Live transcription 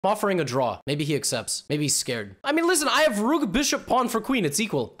I'm offering a draw. Maybe he accepts. Maybe he's scared. I mean, listen, I have rook, bishop, pawn for queen. It's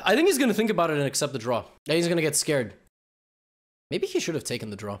equal. I think he's gonna think about it and accept the draw. Yeah, he's gonna get scared. Maybe he should have taken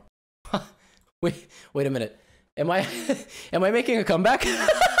the draw. Wait a minute. Am I making a comeback?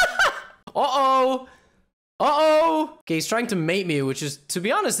 Uh-oh. Uh-oh. Okay, he's trying to mate me, which is, to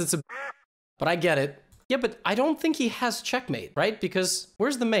be honest, it's a... But I get it. Yeah, but I don't think he has checkmate, right? Because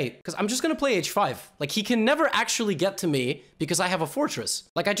where's the mate? Because I'm just gonna play h5. Like, he can never actually get to me because I have a fortress.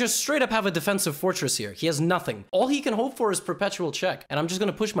 Like, I just straight up have a defensive fortress here. He has nothing. All he can hope for is perpetual check. And I'm just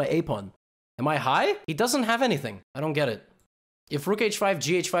gonna push my a-pawn. Am I high? He doesn't have anything. I don't get it. If rook h5,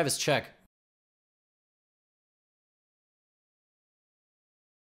 gh5 is check.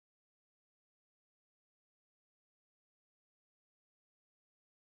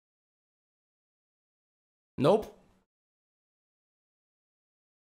 Nope.